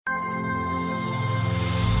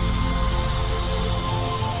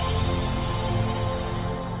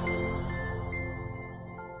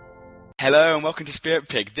Hello and welcome to Spirit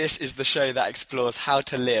Pig. This is the show that explores how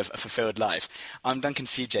to live a fulfilled life. I'm Duncan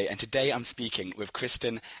CJ and today I'm speaking with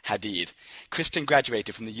Kristen Hadid. Kristen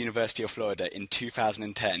graduated from the University of Florida in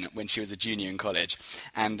 2010 when she was a junior in college,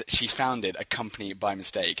 and she founded a company by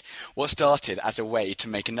mistake. What started as a way to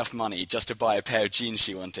make enough money just to buy a pair of jeans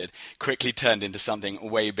she wanted quickly turned into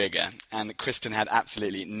something way bigger, and Kristen had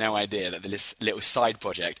absolutely no idea that this little side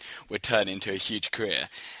project would turn into a huge career.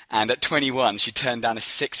 And at 21, she turned down a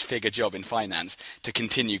six-figure job in finance to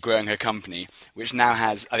continue growing her company, which now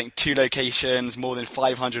has, I think, 2 locations, more than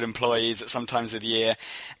 500 employees at some times of the year.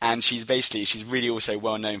 And she's really also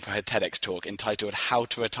well known for her TEDx talk entitled How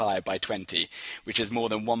to Retire by 20, which has more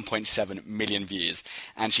than 1.7 million views.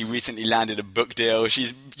 And she recently landed a book deal.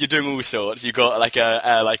 You're doing all sorts. You've got like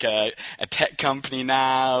a tech company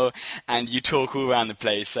now, and you talk all around the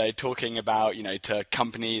place. So talking about, to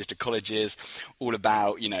companies, to colleges, all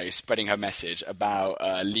about, spreading her message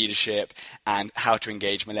about leadership and how to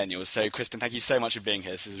engage millennials. So, Kristen, thank you so much for being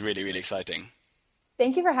here. This is really, really exciting.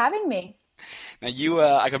 Thank you for having me. Now, you were,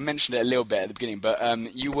 I mentioned it a little bit at the beginning, but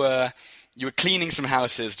you were cleaning some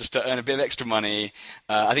houses just to earn a bit of extra money.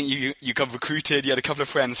 I think you got recruited, you had a couple of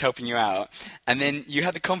friends helping you out, and then you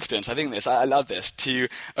had the confidence, I love this, to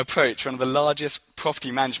approach one of the largest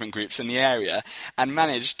property management groups in the area and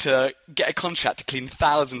manage to get a contract to clean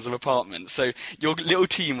thousands of apartments. So your little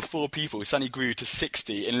team of 4 people suddenly grew to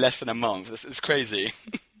 60 in less than a month. It's crazy.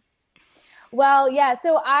 Well, yeah,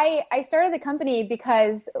 so I started the company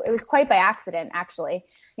because it was quite by accident, actually.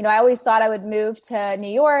 I always thought I would move to New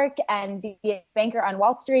York and be a banker on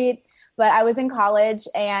Wall Street, but I was in college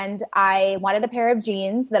and I wanted a pair of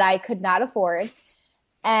jeans that I could not afford.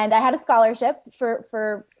 And I had a scholarship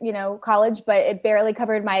for college, but it barely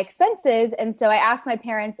covered my expenses. And so I asked my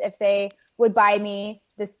parents if they would buy me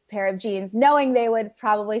this pair of jeans, knowing they would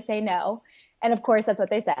probably say no. And of course, that's what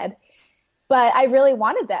they said. But I really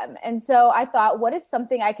wanted them. And so I thought, what is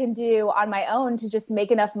something I can do on my own to just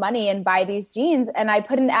make enough money and buy these jeans? And I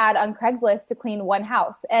put an ad on Craigslist to clean one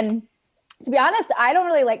house. And to be honest, I don't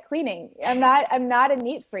really like cleaning. I'm not a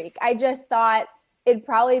neat freak. I just thought it'd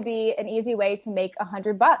probably be an easy way to make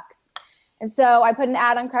 $100. And so I put an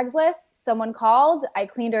ad on Craigslist. Someone called, I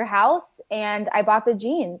cleaned her house, and I bought the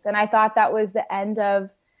jeans. And I thought that was the end of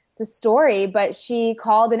the story. But she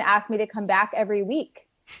called and asked me to come back every week.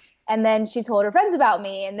 And then she told her friends about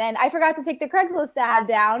me. And then I forgot to take the Craigslist ad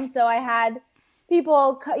down. So I had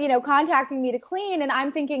people, contacting me to clean. And I'm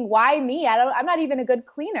thinking, why me? I'm not even a good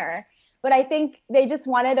cleaner. But I think they just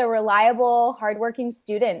wanted a reliable, hardworking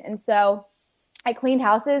student. And so I cleaned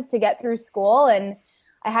houses to get through school. And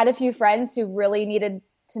I had a few friends who really needed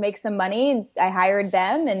to make some money. And I hired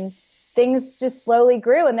them. And things just slowly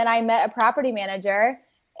grew. And then I met a property manager.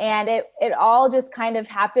 And it all just kind of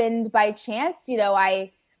happened by chance.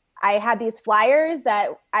 I had these flyers that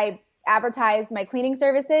I advertised my cleaning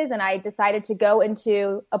services, and I decided to go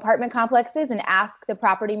into apartment complexes and ask the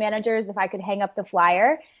property managers if I could hang up the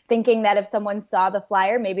flyer, thinking that if someone saw the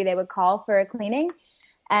flyer, maybe they would call for a cleaning.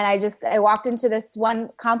 And I walked into this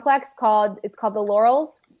one complex called the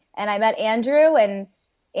Laurels, and I met Andrew, and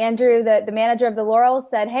Andrew, the manager of the Laurels,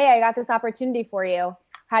 said, "Hey, I got this opportunity for you.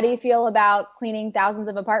 How do you feel about cleaning thousands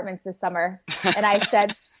of apartments this summer?" And I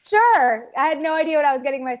said, sure. I had no idea what I was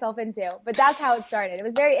getting myself into, but that's how it started. It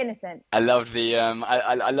was very innocent. I loved the, I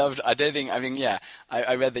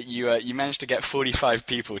read that you managed to get 45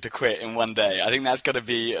 people to quit in one day. I think that's got to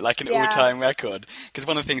be like an all-time record. Because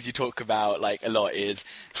one of the things you talk about like a lot is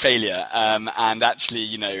failure. And actually,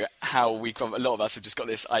 how a lot of us have just got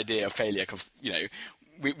this idea of failure of,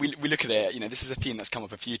 we look at it, this is a theme that's come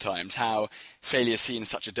up a few times, how failure is seen as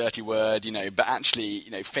such a dirty word, but actually,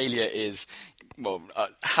 failure is,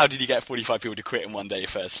 how did you get 45 people to quit in one day,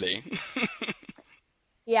 firstly?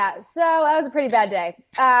 Yeah, so that was a pretty bad day.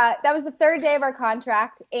 That was the 3rd day of our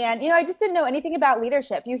contract, and, I just didn't know anything about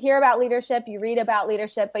leadership. You hear about leadership, you read about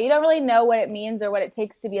leadership, but you don't really know what it means or what it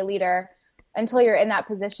takes to be a leader until you're in that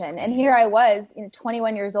position. And here I was,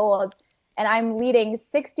 21 years old, and I'm leading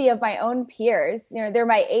 60 of my own peers. They're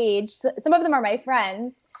my age. Some of them are my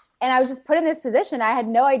friends. And I was just put in this position. I had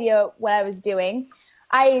no idea what I was doing.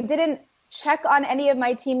 I didn't check on any of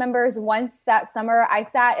my team members once that summer. I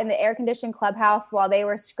sat in the air-conditioned clubhouse while they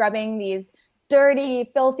were scrubbing these dirty,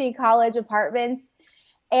 filthy college apartments.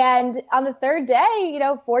 And on the 3rd day,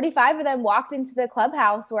 45 of them walked into the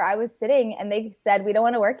clubhouse where I was sitting, and they said, "We don't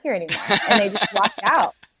want to work here anymore." And they just walked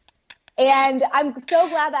out. And I'm so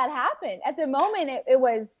glad that happened. At the moment, it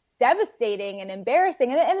was devastating and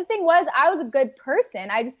embarrassing. And the thing was, I was a good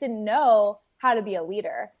person. I just didn't know how to be a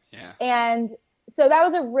leader. Yeah. And so that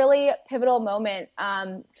was a really pivotal moment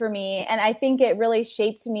for me. And I think it really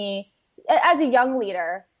shaped me as a young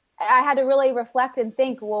leader, I had to really reflect and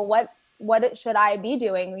think, well, what should I be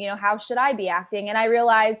doing? You know, how should I be acting? And I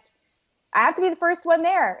realized I have to be the first one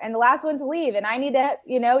there and the last one to leave. And I need to,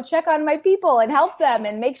 you know, check on my people and help them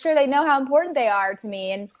and make sure they know how important they are to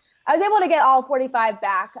me. And I was able to get all 45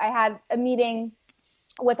 back. I had a meeting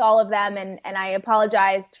with all of them and I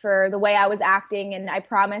apologized for the way I was acting and I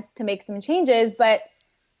promised to make some changes. But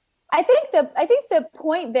I think the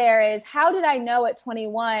point there is, how did I know at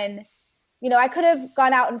 21? You know, I could have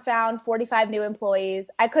gone out and found 45 new employees.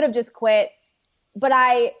 I could have just quit. But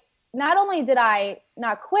not only did I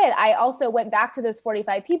not quit, I also went back to those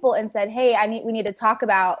 45 people and said, hey, we need to talk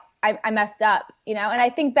about, I messed up, you know? And I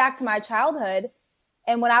think back to my childhood.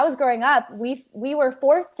 And when I was growing up, we were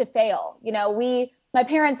forced to fail. You know, my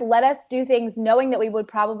parents let us do things knowing that we would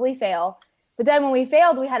probably fail. But then when we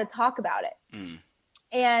failed, we had to talk about it.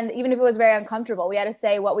 And even if it was very uncomfortable, we had to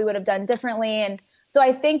say what we would have done differently. And so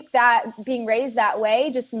I think that being raised that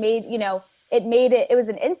way just made, you know, it was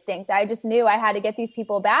an instinct. I just knew I had to get these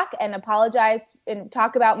people back and apologize and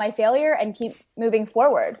talk about my failure and keep moving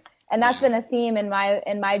forward. And that's been a theme in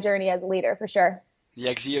my journey as a leader, for sure.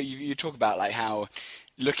 Yeah, because you talk about like how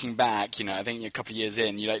looking back, you know, I think a couple of years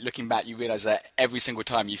in, looking back, you realize that every single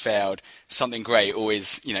time you failed, something great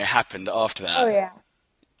always, you know, happened after that. Oh yeah,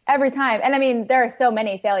 every time. And I mean, there are so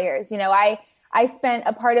many failures. You know, I spent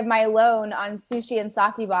a part of my loan on sushi and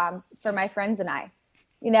sake bombs for my friends and I.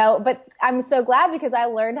 You know, but I'm so glad because I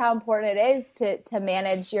learned how important it is to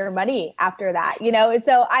manage your money after that, you know? And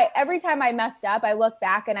so every time I messed up, I look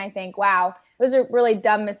back and I think, wow, it was a really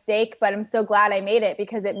dumb mistake, but I'm so glad I made it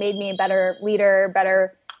because it made me a better leader,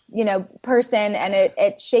 better, you know, person. And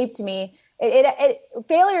it shaped me.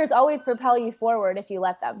 Failures always propel you forward if you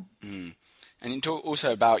let them. And you talk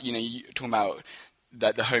also about, you know, you talking about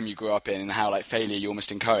the home you grew up in and how like failure you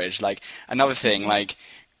almost encouraged. Like another thing, like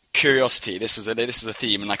curiosity. This was a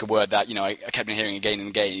theme and like a word that, you know, I kept on hearing again and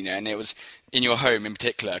again, you know, and it was in your home in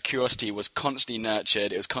particular. Curiosity was constantly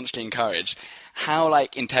nurtured. It was constantly encouraged. How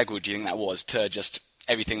like integral do you think that was to just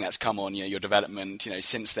everything that's come on, you know, your development, you know,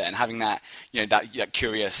 since then, having that, you know, that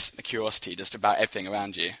curiosity just about everything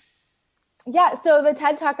around you? Yeah. So the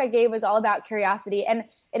TED Talk I gave was all about curiosity, and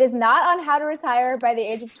it is not on how to retire by the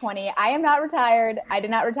age of 20. I am not retired. I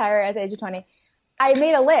did not retire at the age of 20. I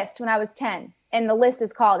made a list when I was 10. And the list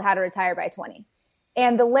is called How to Retire by 20.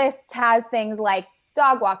 And the list has things like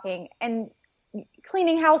dog walking and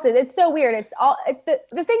cleaning houses. It's so weird. It's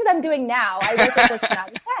the things I'm doing now. I wrote this list when I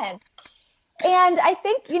was 10. And I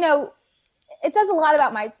think, you know, it says a lot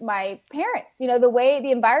about my parents, you know, the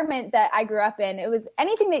environment that I grew up in. It was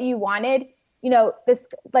anything that you wanted, you know,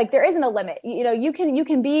 there isn't a limit. You know, you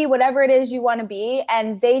can be whatever it is you want to be.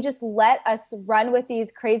 And they just let us run with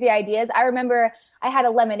these crazy ideas. I remember I had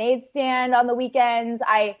a lemonade stand on the weekends.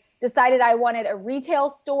 I decided I wanted a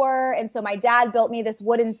retail store. And so my dad built me this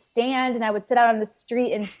wooden stand and I would sit out on the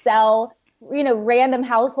street and sell, you know, random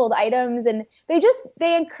household items. And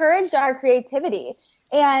they encouraged our creativity.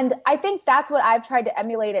 And I think that's what I've tried to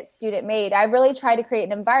emulate at Student Made. I really try to create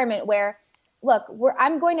an environment where, look,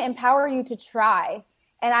 I'm going to empower you to try.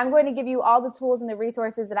 And I'm going to give you all the tools and the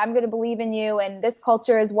resources that I'm going to believe in you. And this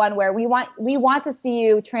culture is one where we want to see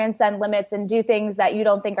you transcend limits and do things that you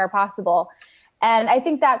don't think are possible. And I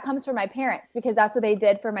think that comes from my parents because that's what they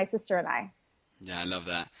did for my sister and I. Yeah, I love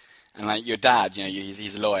that. And like your dad, you know,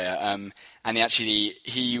 he's a lawyer, and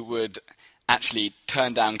he would actually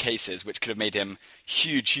turn down cases which could have made him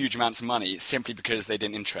huge amounts of money simply because they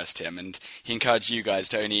didn't interest him, and he encouraged you guys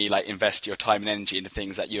to only like invest your time and energy into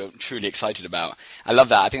things that you're truly excited about. I love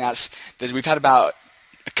that. I think we've had about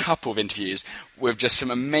a couple of interviews with just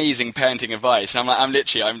some amazing parenting advice. And I'm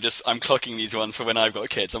clocking these ones for when I've got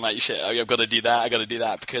kids. I'm like, shit, I've got to do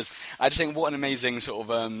that, because I just think what an amazing sort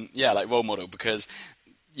of like role model, because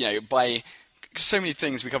you know, by so many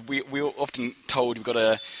things we're often told we've got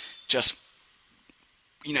to just,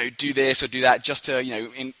 you know, do this or do that just to, you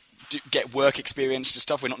know, get work experience to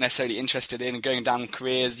stuff we're not necessarily interested in, and going down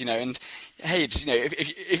careers, you know. And hey, just, you know,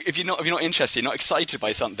 if you're not interested, you're not excited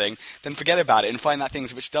by something, then forget about it and find that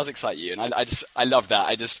things which does excite you. And I love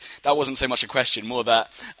that. That wasn't so much a question, more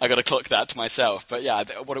that I got to clock that to myself. But yeah,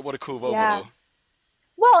 what a cool role model.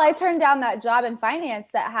 Well, I turned down that job in finance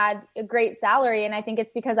that had a great salary, and I think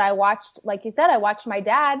it's because I watched, like you said, I watched my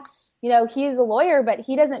dad. You know, he's a lawyer, but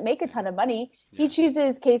he doesn't make a ton of money. Yeah. He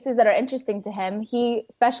chooses cases that are interesting to him. He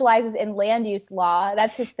specializes in land use law.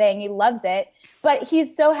 That's his thing. He loves it. But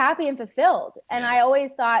he's so happy and fulfilled. And I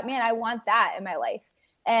always thought, man, I want that in my life.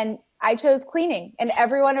 And I chose cleaning. And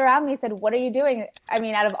everyone around me said, what are you doing? I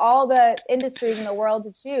mean, out of all the industries in the world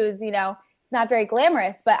to choose, you know, it's not very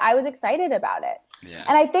glamorous, but I was excited about it. Yeah.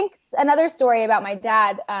 And I think another story about my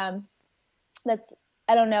dad, that's,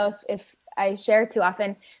 I don't know if I share too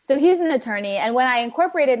often. So he's an attorney, and when I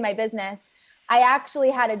incorporated my business, I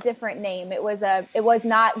actually had a different name. It was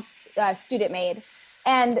not Student Made.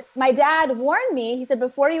 And my dad warned me. He said,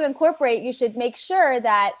 before you incorporate, you should make sure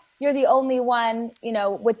that you're the only one,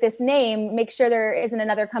 with this name. Make sure there isn't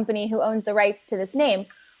another company who owns the rights to this name.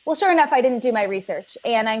 Well, sure enough, I didn't do my research,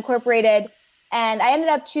 and I incorporated, and I ended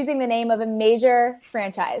up choosing the name of a major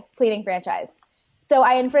cleaning franchise. So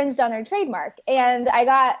I infringed on their trademark, and I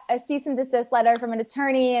got a cease and desist letter from an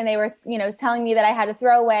attorney, and they were, telling me that I had to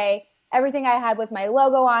throw away everything I had with my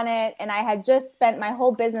logo on it. And I had just spent my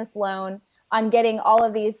whole business loan on getting all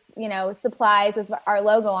of these, supplies with our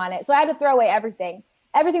logo on it. So I had to throw away everything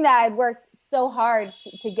that I'd worked so hard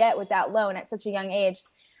to get with that loan at such a young age.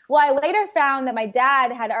 Well, I later found that my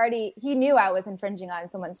dad he knew I was infringing on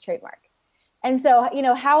someone's trademark. And so,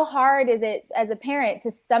 how hard is it as a parent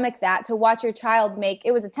to stomach that, to watch your child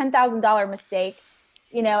it was a $10,000 mistake,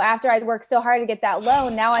 after I'd worked so hard to get that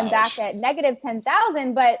loan. Now I'm back at negative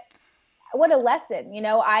 10,000, but what a lesson.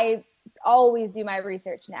 I always do my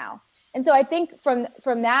research now. And so I think from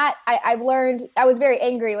that, I've learned. I was very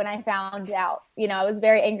angry when I found out, I was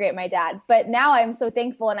very angry at my dad, but now I'm so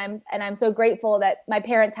thankful, and I'm so grateful that my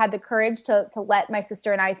parents had the courage to let my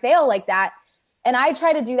sister and I fail like that. And I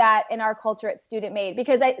try to do that in our culture at Student Made,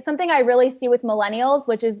 because something I really see with millennials,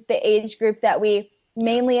 which is the age group that we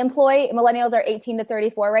mainly employ. Millennials are 18 to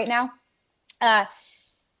 34 right now.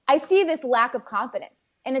 I see this lack of confidence.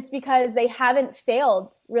 And it's because they haven't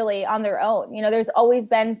failed really on their own. There's always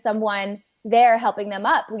been someone there helping them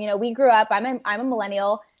up. We grew up, I'm a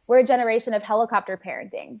millennial. We're a generation of helicopter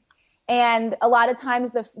parenting. And a lot of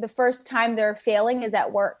times the first time they're failing is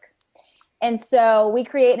at work. And so we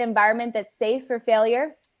create an environment that's safe for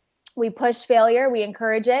failure. We push failure. We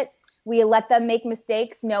encourage it. We let them make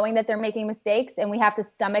mistakes, knowing that they're making mistakes, and we have to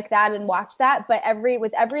stomach that and watch that. But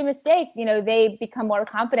with every mistake, they become more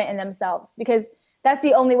confident in themselves, because that's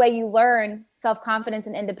the only way you learn self-confidence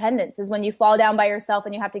and independence, is when you fall down by yourself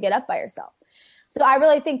and you have to get up by yourself. So I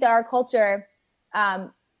really think that our culture,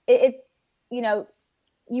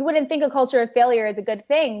 you wouldn't think a culture of failure is a good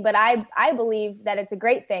thing, but I believe that it's a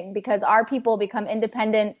great thing, because our people become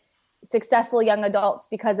independent, successful young adults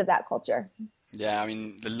because of that culture. Yeah, I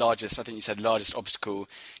mean, I think you said largest obstacle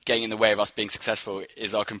getting in the way of us being successful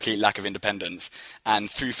is our complete lack of independence. And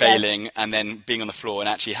through failing and then being on the floor and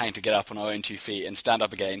actually having to get up on our own 2 feet and stand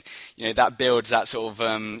up again, that builds that sort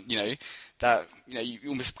of, you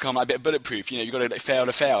almost become a bit bulletproof. You've got to fail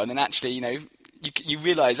to fail. And then actually, you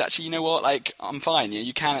realize, actually, like, I'm fine.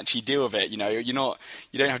 You can actually deal with it. You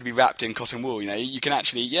don't have to be wrapped in cotton wool. You can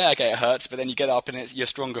actually, okay, it hurts, but then you get up and you're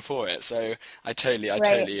stronger for it. So I totally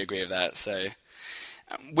agree with that. So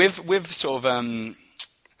with sort of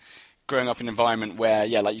growing up in an environment where,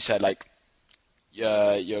 like you said, like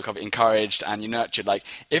you're kind of encouraged and you're nurtured. Like,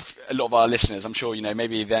 if a lot of our listeners, I'm sure,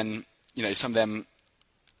 maybe then, some of them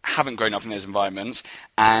haven't grown up in those environments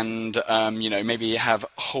and, maybe have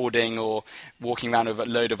holding or walking around with a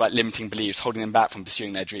load of like limiting beliefs, holding them back from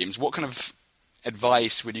pursuing their dreams. What kind of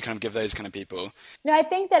advice would you kind of give those kind of people? I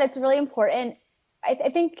think that it's really important. I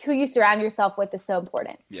think who you surround yourself with is so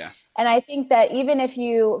important. Yeah. And I think that even if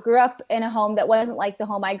you grew up in a home that wasn't like the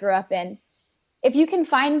home I grew up in, if you can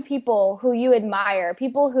find people who you admire,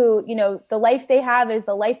 people who, the life they have is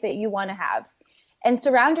the life that you want to have, and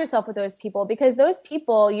surround yourself with those people, because those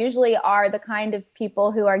people usually are the kind of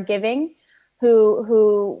people who are giving,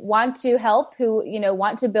 who want to help, who,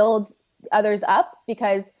 want to build others up.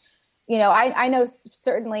 Because, I know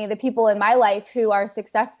certainly the people in my life who are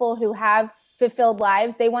successful, who have fulfilled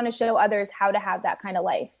lives, they want to show others how to have that kind of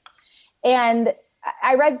life. And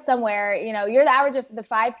I read somewhere, you're the average of the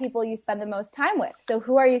 5 people you spend the most time with. So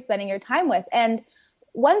who are you spending your time with? And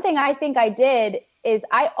one thing I think I did is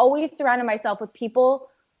I always surrounded myself with people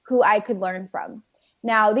who I could learn from.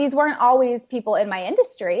 Now, these weren't always people in my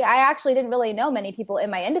industry. I actually didn't really know many people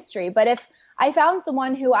in my industry. But if I found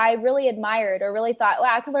someone who I really admired or really thought,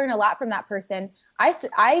 I could learn a lot from that person,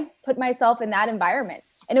 I put myself in that environment.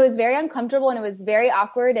 And it was very uncomfortable and it was very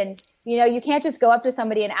awkward. And, you can't just go up to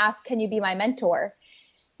somebody and ask, can you be my mentor?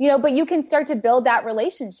 But you can start to build that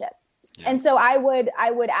relationship. Yeah. And so I would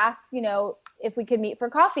ask, if we could meet for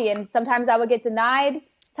coffee. And sometimes I would get denied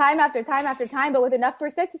time after time after time, but with enough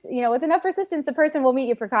persistence, the person will meet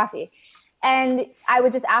you for coffee. And I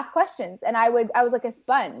would just ask questions, and I was like a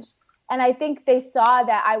sponge. And I think they saw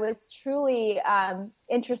that I was truly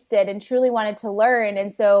interested and truly wanted to learn.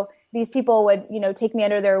 And so these people would, take me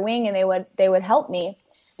under their wing, and they would help me,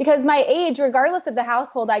 because my age, regardless of the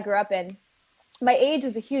household I grew up in, my age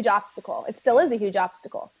was a huge obstacle. It still is a huge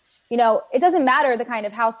obstacle. It doesn't matter the kind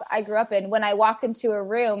of house I grew up in. When I walk into a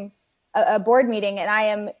room, a board meeting, and I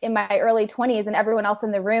am in my early 20s and everyone else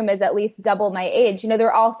in the room is at least double my age,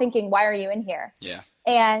 they're all thinking, why are you in here? Yeah.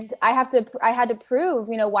 And I had to prove,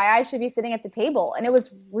 why I should be sitting at the table. And it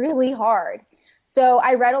was really hard. So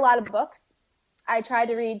I read a lot of books. I tried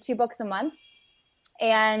to read 2 books a month.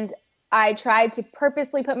 And I tried to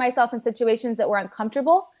purposely put myself in situations that were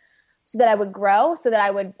uncomfortable so that I would grow, so that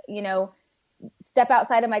I would, step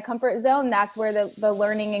outside of my comfort zone. That's where the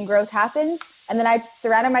learning and growth happens. And then I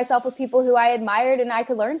surrounded myself with people who I admired and I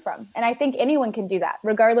could learn from. And I think anyone can do that,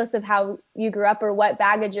 regardless of how you grew up or what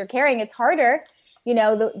baggage you're carrying. It's harder,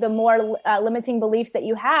 the more limiting beliefs that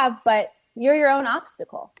you have, but you're your own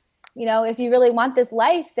obstacle. If you really want this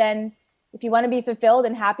life, then if you want to be fulfilled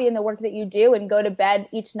and happy in the work that you do and go to bed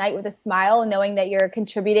each night with a smile, knowing that you're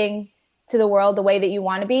contributing to the world the way that you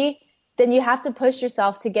want to be, then you have to push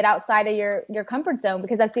yourself to get outside of your comfort zone,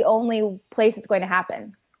 because that's the only place it's going to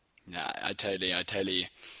happen. Yeah, I totally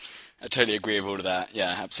agree with all of that.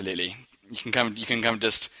 Yeah, absolutely. You can come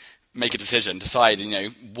just make a decision, decide,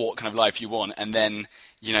 what kind of life you want, and then,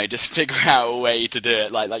 just figure out a way to do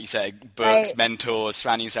it. Like you said, books, Right. mentors,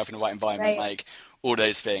 surrounding yourself in the right environment, Right. like all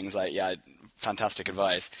those things. Like, yeah, fantastic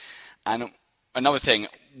advice. And another thing,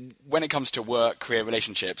 when it comes to work, career,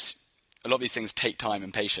 relationships, a lot of these things take time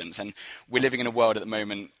and patience, and we're living in a world at the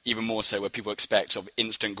moment, even more so, where people expect sort of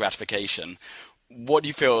instant gratification. What do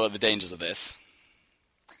you feel are the dangers of this?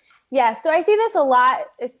 Yeah, so I see this a lot,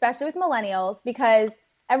 especially with millennials, because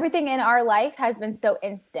everything in our life has been so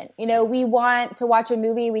instant. We want to watch a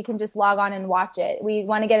movie, we can just log on and watch it. We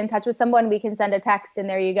want to get in touch with someone, we can send a text and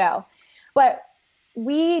there you go. But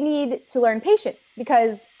we need to learn patience,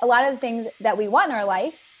 because a lot of the things that we want in our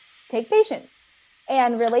life take patience.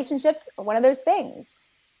 And relationships are one of those things.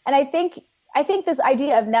 And I think this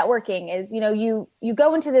idea of networking is, you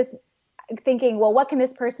go into this thinking, well, what can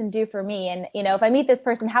this person do for me? And, if I meet this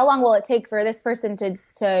person, how long will it take for this person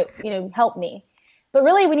to help me? But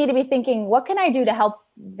really, we need to be thinking, what can I do to help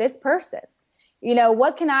this person?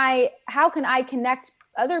 How can I connect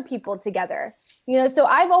other people together? So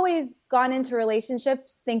I've always gone into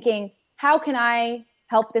relationships thinking, how can I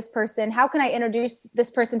help this person? How can I introduce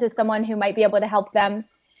this person to someone who might be able to help them?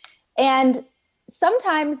 And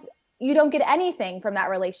sometimes you don't get anything from that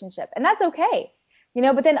relationship, and that's okay.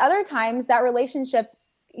 But then other times that relationship,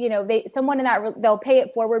 they'll pay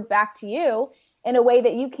it forward back to you in a way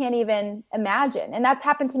that you can't even imagine. And that's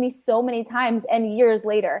happened to me so many times and years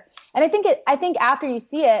later. And I think after you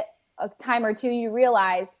see it a time or two, you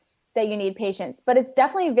realize that you need patience, but it's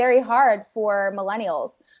definitely very hard for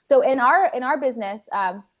millennials. So in our business,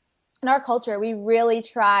 in our culture, we really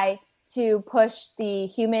try to push the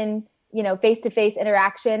human, face-to-face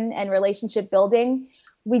interaction and relationship building.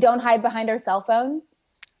 We don't hide behind our cell phones.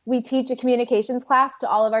 We teach a communications class to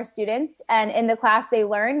all of our students. And in the class, they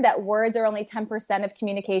learn that words are only 10% of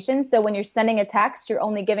communication. So when you're sending a text, you're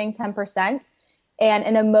only giving 10%. And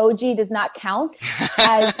an emoji does not count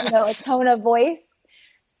as a tone of voice.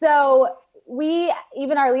 So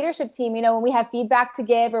even our leadership team, when we have feedback to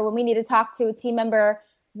give or when we need to talk to a team member,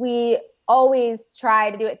 we always try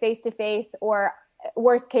to do it face-to-face or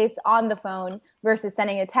worst case on the phone versus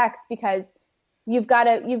sending a text, because you've got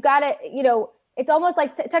to, it's almost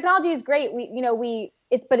like technology is great.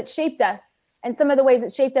 But it shaped us. And some of the ways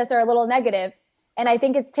it shaped us are a little negative. And I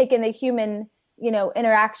think it's taken the human,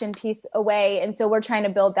 interaction piece away. And so we're trying to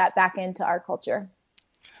build that back into our culture.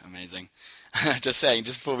 Amazing. Just saying,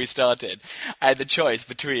 just before we started, I had the choice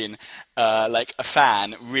between like a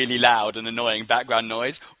fan, really loud and annoying background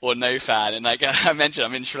noise, or no fan. And like I mentioned,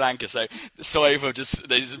 I'm in Sri Lanka, so sorry for just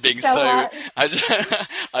being so I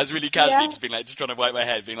was really casually just being like, just trying to wipe my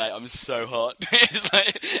head, being like, I'm so hot.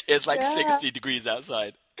 it's like 60 degrees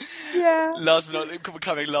outside. Yeah. Last but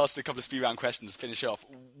not last, a couple of speed round questions to finish off.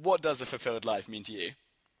 What does a fulfilled life mean to you?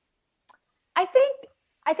 I think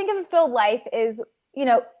a fulfilled life is,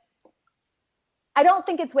 I don't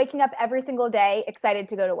think it's waking up every single day excited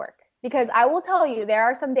to go to work, because I will tell you, there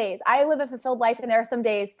are some days I live a fulfilled life and there are some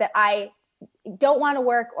days that I don't want to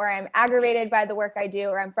work, or I'm aggravated by the work I do,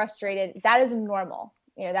 or I'm frustrated. That is normal.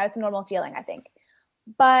 That's a normal feeling, I think.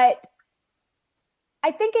 But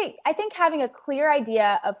I think having a clear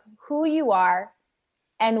idea of who you are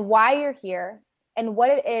and why you're here and what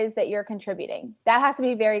it is that you're contributing, that has to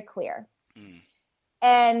be very clear.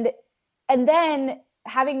 And then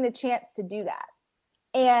having the chance to do that.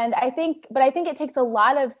 And I think it takes a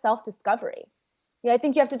lot of self-discovery. I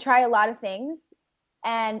think you have to try a lot of things,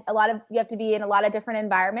 and you have to be in a lot of different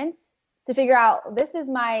environments to figure out, this is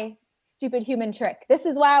my stupid human trick. This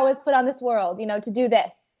is why I was put on this world, to do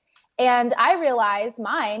this. And I realized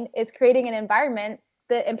mine is creating an environment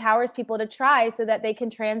that empowers people to try so that they can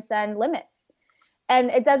transcend limits. And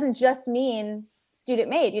it doesn't just mean student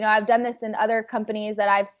made. I've done this in other companies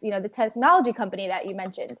that the technology company that you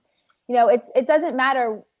mentioned. It doesn't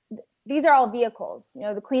matter. These are all vehicles,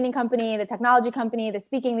 the cleaning company, the technology company, the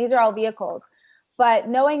speaking, these are all vehicles. But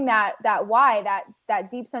knowing that why,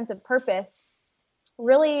 that deep sense of purpose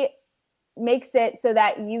really makes it so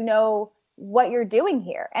that you know what you're doing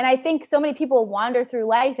here. And I think so many people wander through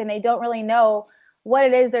life and they don't really know what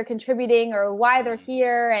it is they're contributing or why they're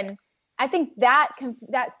here. And I think that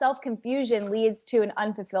self-confusion leads to an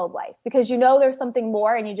unfulfilled life because there's something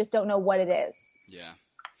more and you just don't know what it is. Yeah.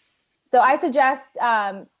 So I suggest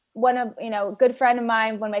one of, a good friend of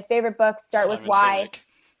mine, one of my favorite books, Start With Why. Sinek.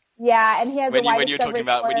 Yeah, and he has when you're talking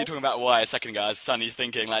about why a second ago, Sunny's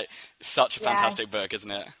thinking, like, such a fantastic book,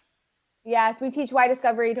 isn't it? Yes, we teach why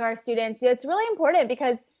discovery to our students. It's really important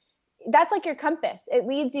because that's like your compass. It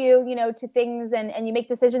leads you, to things and you make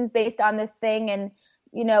decisions based on this thing. And,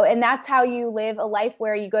 and that's how you live a life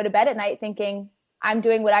where you go to bed at night thinking, I'm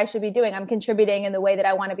doing what I should be doing. I'm contributing in the way that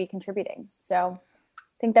I want to be contributing. So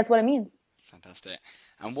I think that's what it means. Fantastic.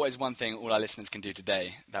 And what is one thing all our listeners can do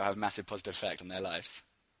today that will have a massive positive effect on their lives?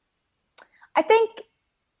 I think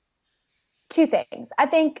two things. I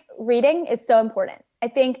think reading is so important. I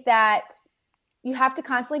think that you have to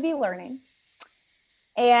constantly be learning.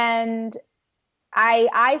 And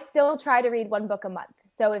I still try to read one book a month.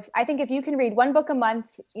 So if you can read one book a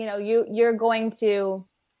month, you're going to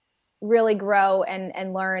really grow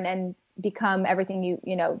and learn and become everything you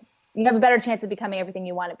have a better chance of becoming everything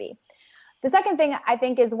you want to be. The second thing I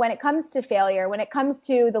think is when it comes to failure, when it comes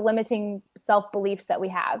to the limiting self-beliefs that we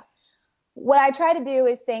have, what I try to do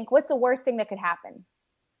is think, what's the worst thing that could happen?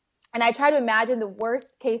 And I try to imagine the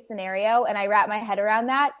worst case scenario and I wrap my head around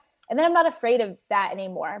that. And then I'm not afraid of that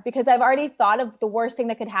anymore because I've already thought of the worst thing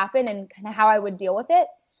that could happen and kind of how I would deal with it.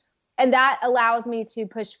 And that allows me to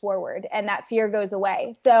push forward and that fear goes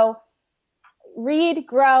away. So read,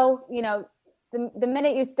 grow, the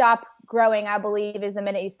minute you stop growing, I believe, is the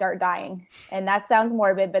minute you start dying. And that sounds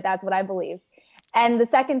morbid, but that's what I believe. And the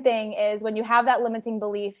second thing is when you have that limiting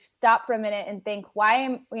belief, stop for a minute and think,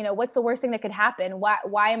 what's the worst thing that could happen?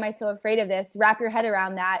 Why am I so afraid of this? Wrap your head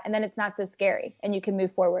around that. And then it's not so scary and you can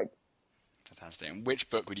move forward. Fantastic. And which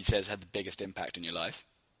book would you say has had the biggest impact on your life?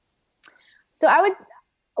 So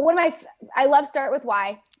I love Start With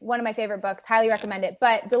Why, one of my favorite books, highly recommend it.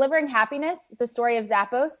 But Delivering Happiness, The Story of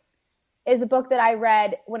Zappos, is a book that I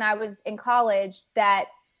read when I was in college that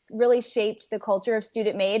really shaped the culture of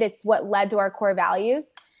Student Made. It's what led to our core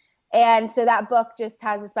values. And so that book just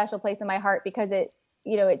has a special place in my heart because it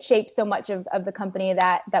shaped so much of the company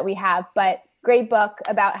that we have. But great book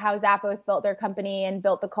about how Zappos built their company and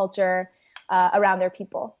built the culture around their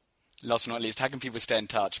people. Last but not least, how can people stay in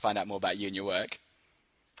touch, find out more about you and your work?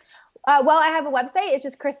 Well, I have a website. It's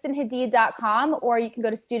just KristenHadid.com, or you can go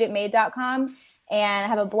to studentmade.com and I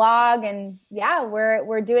have a blog. And yeah,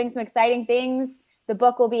 we're doing some exciting things. The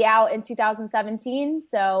book will be out in 2017,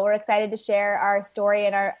 so we're excited to share our story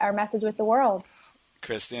and our message with the world.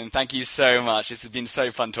 Kristen, thank you so much. This has been so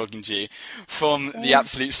fun talking to you. From the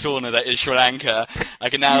absolute sauna that is Sri Lanka, I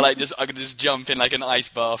can now just jump in like an ice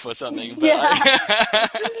bath or something. But yeah.